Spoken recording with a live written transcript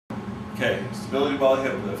Okay, stability ball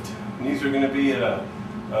hip lift. Knees are going to be at a,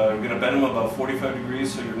 you're going to bend them about 45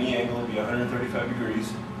 degrees, so your knee angle will be 135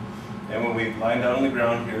 degrees. And when we lie down on the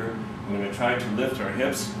ground here, we're going to try to lift our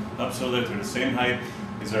hips up so that they're the same height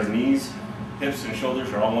as our knees, hips, and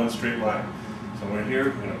shoulders are all one straight line. So when we're here,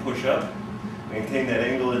 we're going to push up, maintain that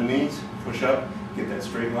angle in the knees, push up, get that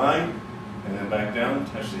straight line, and then back down,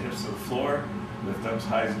 touch the hips to the floor, lift up as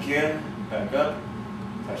high as you can, back up,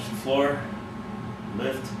 touch the floor,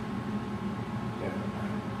 lift,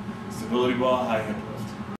 and stability ball, high hip lift.